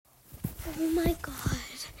Oh my god.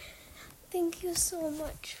 Thank you so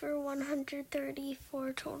much for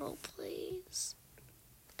 134 total plays.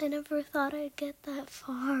 I never thought I'd get that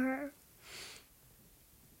far.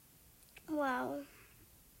 Wow.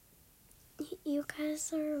 You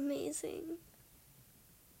guys are amazing.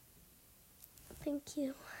 Thank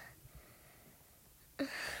you.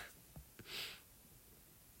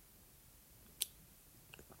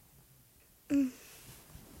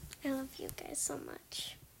 I love you guys so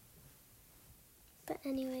much. But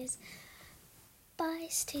anyways, bye,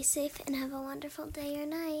 stay safe, and have a wonderful day or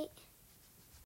night.